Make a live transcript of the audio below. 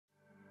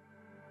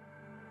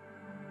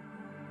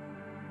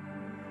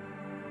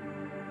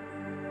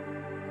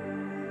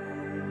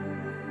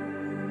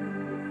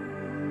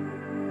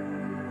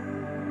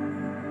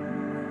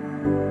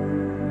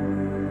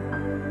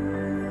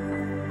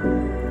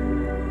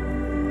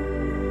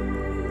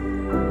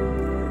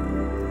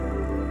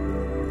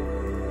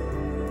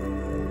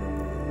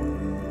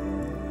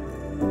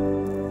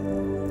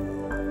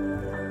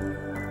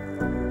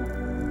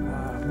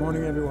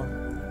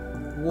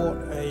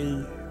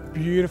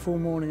beautiful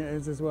morning it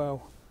is as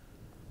well.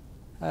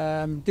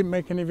 Didn't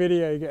make any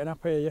video getting up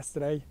here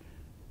yesterday.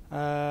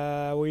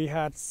 We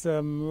had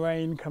some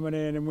rain coming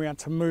in and we had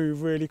to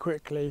move really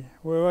quickly.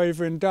 We're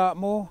over in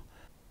Dartmoor.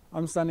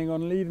 I'm standing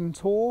on Leeden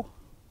Tor.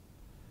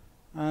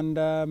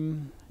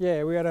 And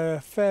yeah, we had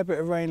a fair bit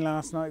of rain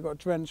last night, got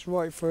drenched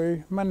right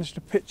through, managed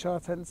to pitch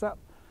our tents up.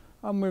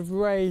 I'm with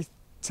Ray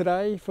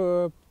today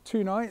for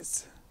 2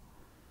 nights.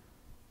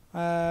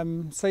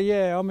 So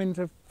yeah, I'm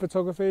into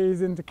photography,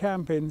 he's into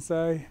camping,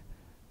 so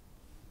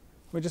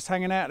we're just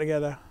hanging out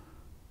together.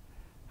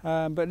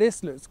 But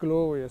this looks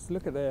glorious,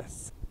 look at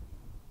this.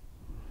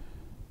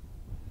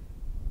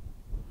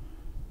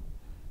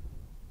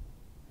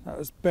 That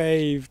was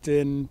bathed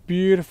in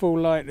beautiful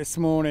light this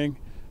morning.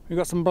 We've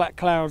got some black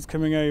clouds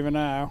coming over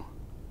now.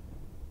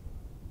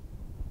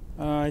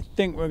 I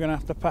think we're going to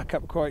have to pack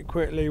up quite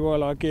quickly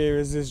while our gear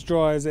is as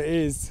dry as it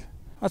is.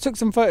 I took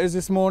some photos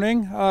this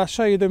morning, I'll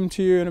show you them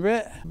to you in a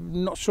bit.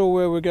 I'm not sure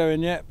where we're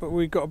going yet, but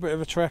we've got a bit of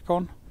a trek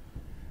on.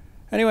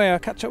 Anyway, I'll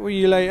catch up with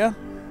you later.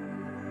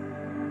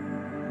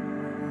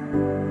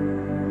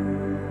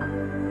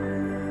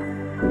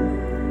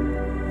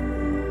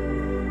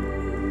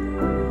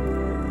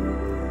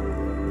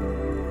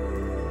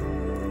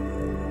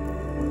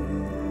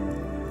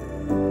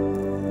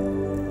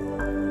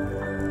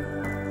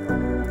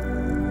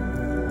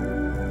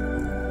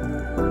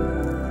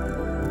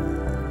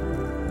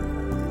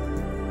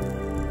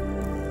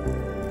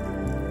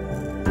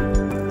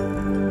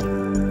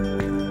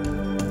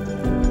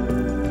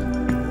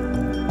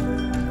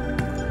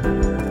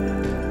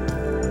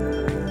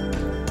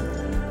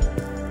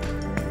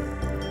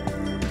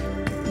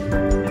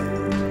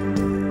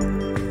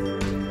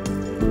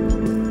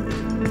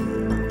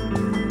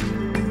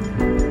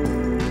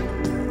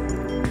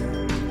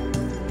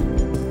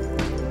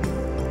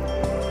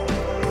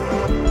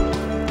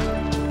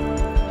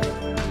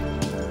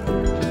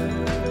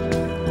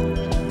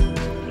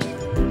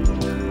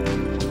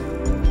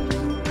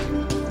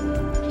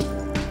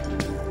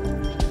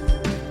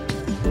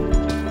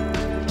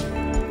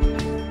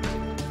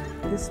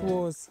 This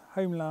was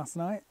home last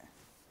night.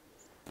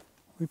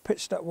 We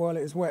pitched up while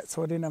it was wet,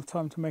 so I didn't have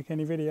time to make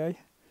any video.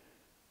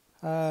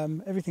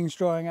 Everything's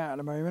drying out at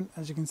the moment,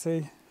 as you can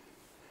see.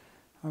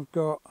 I've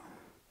got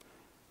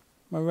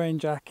my rain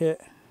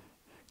jacket,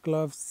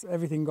 gloves,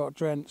 everything got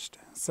drenched.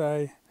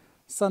 So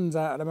sun's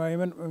out at the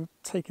moment, we're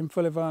taking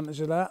full advantage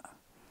of that.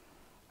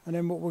 And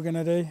then what we're going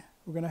to do,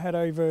 we're going to head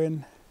over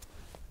in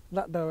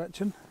that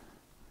direction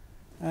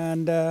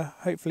and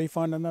hopefully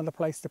find another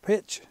place to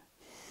pitch.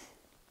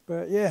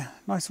 But yeah,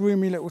 nice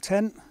roomy little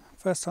tent.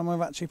 First time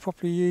I've actually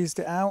properly used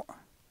it out.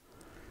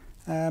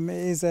 It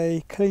is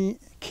a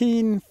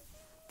Keen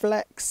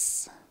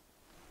Flex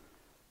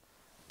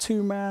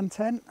 2-man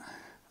tent.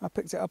 I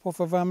picked it up off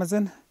of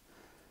Amazon.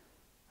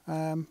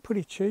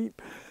 Pretty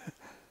cheap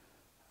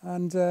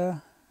and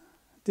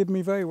did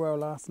me very well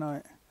last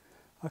night.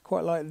 I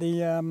quite like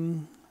the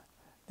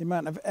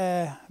amount of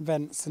air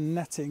vents and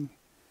netting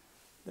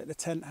that the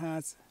tent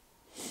has.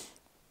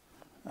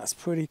 That's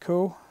pretty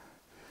cool.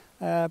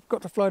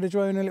 Got to fly the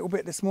drone a little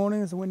bit this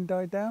morning as the wind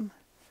died down.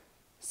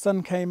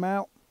 Sun came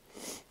out,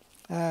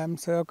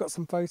 so I've got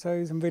some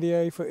photos and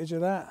video footage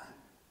of that.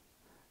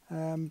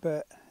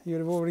 But you'd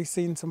have already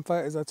seen some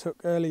photos I took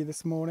early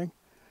this morning.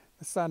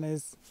 The sun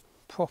is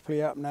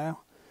properly up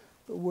now,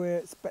 but we're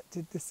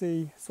expected to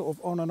see sort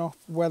of on and off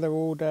weather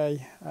all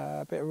day.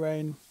 A bit of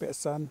rain, bit of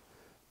sun,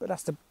 but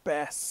that's the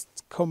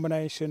best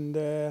combination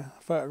to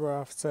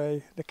photograph.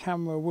 So the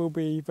camera will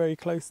be very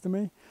close to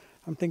me.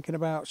 I'm thinking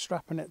about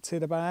strapping it to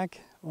the bag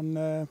on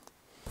the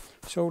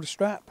shoulder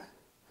strap.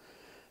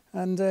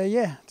 And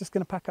yeah, just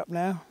going to pack up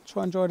now,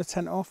 try and dry the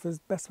tent off as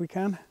best we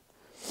can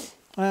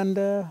and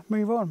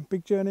move on.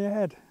 Big journey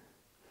ahead.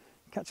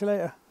 Catch you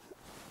later.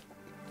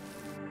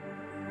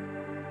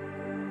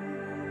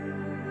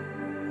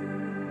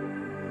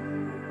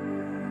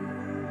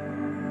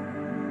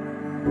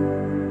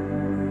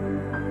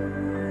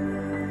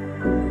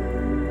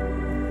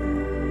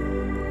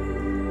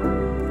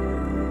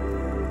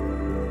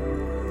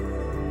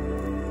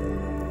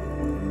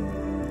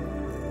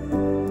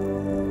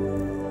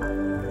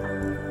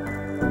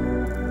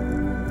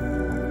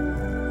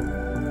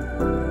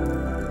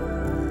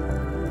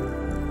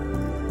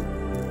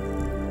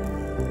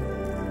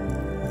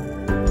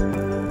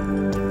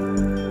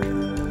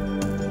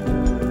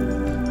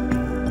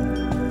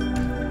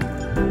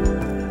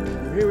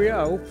 Here we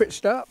are, all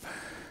pitched up.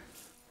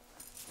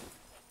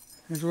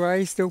 There's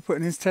Ray still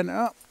putting his tent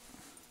up.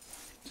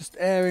 Just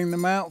airing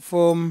them out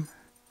from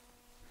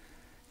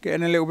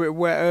getting a little bit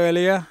wet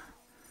earlier.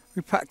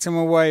 We packed them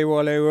away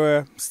while they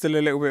were still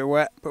a little bit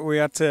wet, but we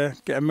had to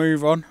get a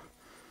move on.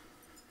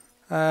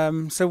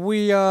 So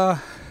we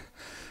are,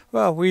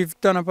 well, we've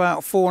done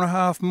about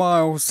 4.5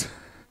 miles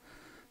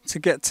to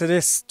get to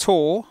this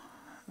tour,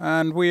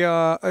 and we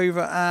are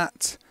over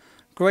at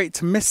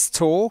Great Mis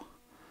Tor.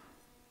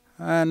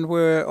 And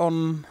we're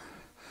on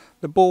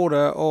the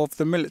border of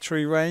the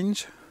military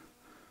range.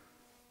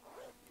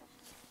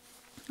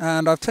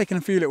 And I've taken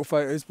a few little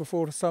photos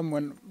before the sun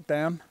went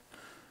down.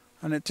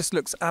 and it just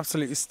looks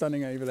absolutely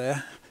stunning over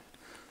there.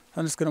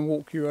 I'm just going to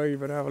walk you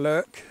over to have a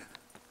look.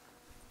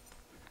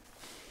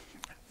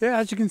 Yeah,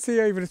 as you can see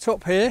over the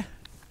top here,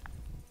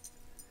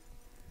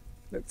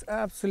 looks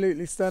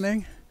absolutely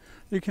stunning.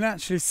 You can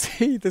actually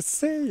see the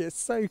sea, it's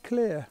so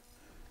clear.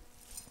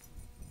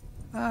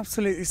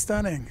 Absolutely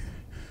stunning.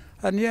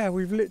 And yeah,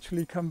 we've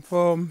literally come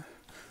from,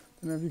 I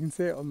don't know if you can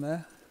see it on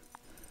there,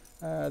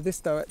 this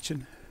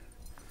direction.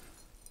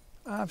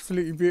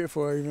 Absolutely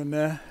beautiful over in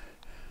there.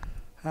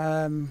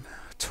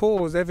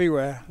 Tours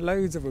everywhere,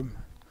 loads of them.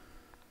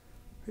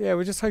 Yeah,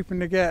 we're just hoping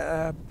to get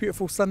a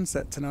beautiful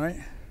sunset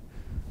tonight,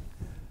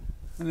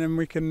 and then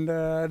we can,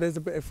 there's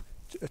a bit of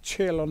a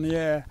chill on the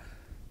air.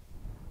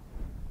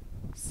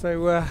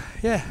 So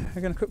yeah,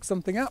 we're going to cook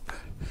something up,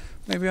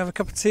 maybe have a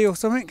cup of tea or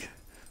something.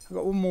 I've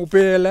got one more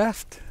beer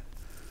left,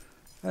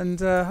 and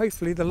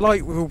hopefully the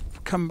light will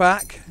come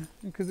back,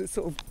 because it's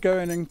sort of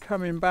going and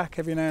coming back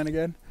every now and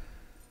again.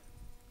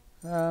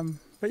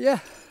 But yeah,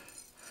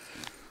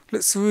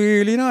 looks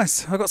really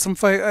nice. I got some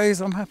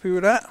photos, I'm happy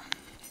with that.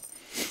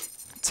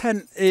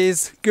 Tent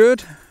is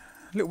good,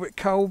 a little bit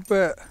cold,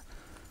 but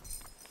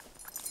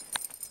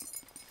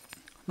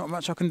not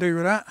much I can do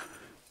with that.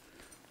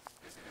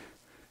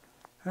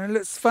 And it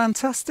looks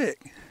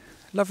fantastic.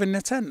 Loving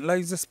the tent,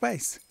 loads of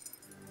space.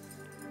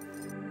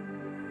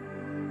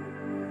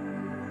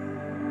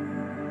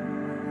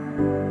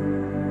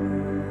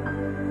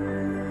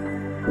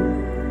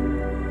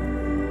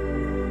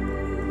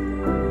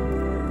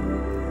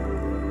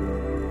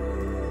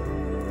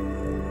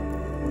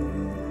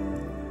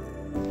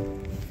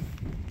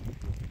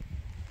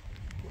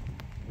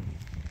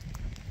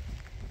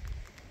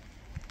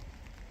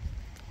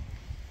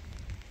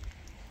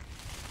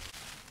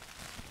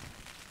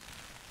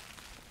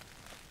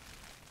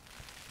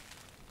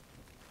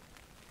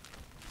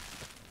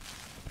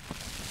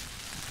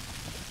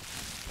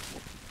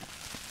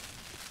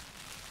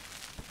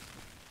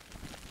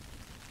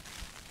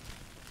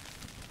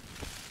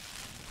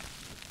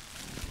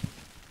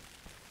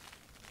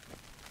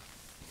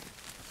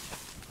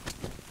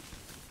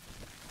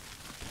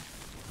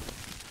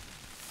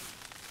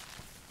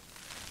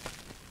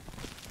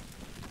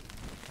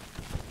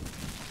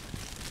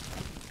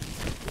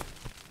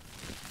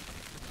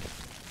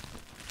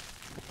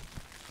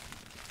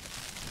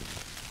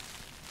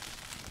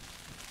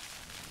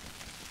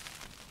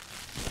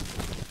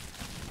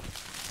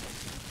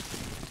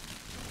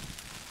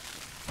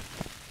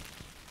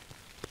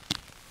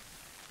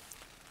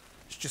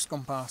 Just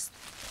gone past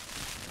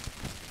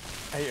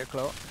 8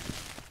 o'clock.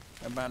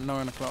 About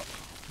 9 o'clock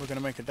we're going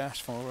to make a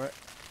dash for it,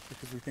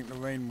 because we think the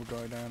rain will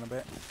die down a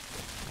bit,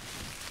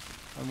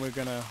 and we're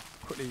going to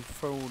quickly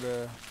throw all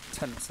the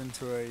tents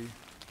into a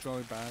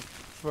dry bag,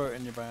 throw it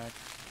in your bag,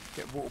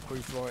 get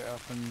waterproof right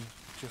up, and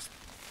just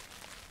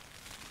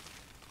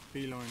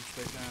beeline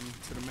straight down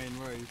to the main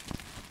road.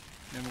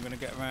 Then we're going to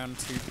get around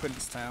to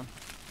Princetown,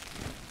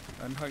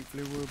 and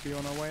hopefully we'll be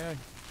on our way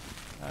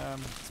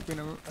home. It's been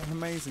an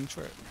amazing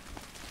trip.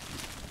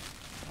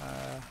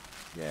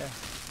 Yeah,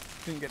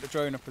 didn't get the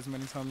drone up as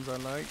many times as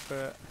I like,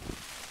 but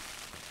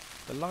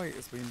the light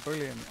has been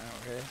brilliant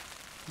out here.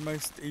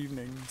 Most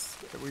evenings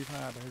that we've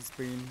had has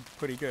been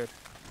pretty good.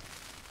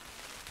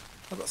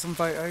 I've got some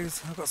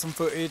photos, I've got some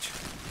footage.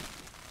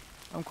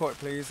 I'm quite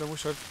pleased. I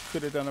wish I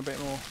could have done a bit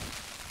more,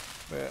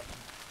 but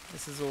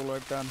this is all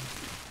I've done.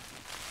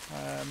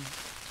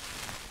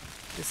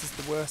 This is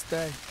the worst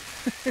day.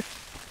 The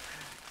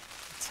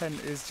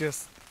tent is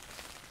just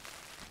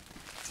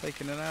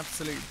taking an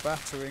absolute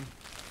battering.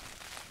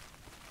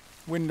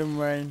 Wind and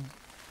rain,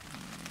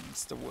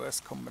 it's the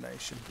worst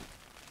combination.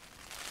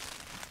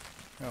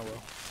 Oh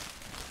well,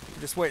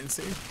 just wait and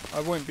see.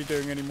 I won't be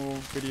doing any more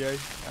video.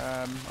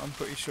 I'm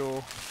pretty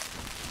sure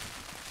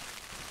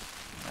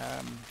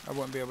I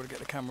won't be able to get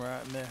the camera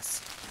out in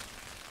this.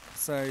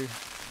 So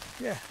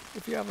yeah,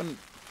 if you haven't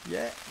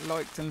yet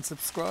liked and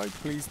subscribed,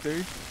 please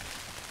do.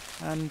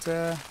 And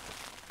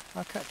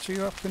I'll catch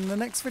you up in the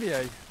next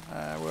video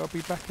where I'll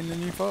be back in the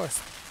New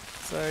Forest.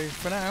 So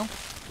for now,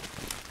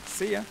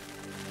 see ya.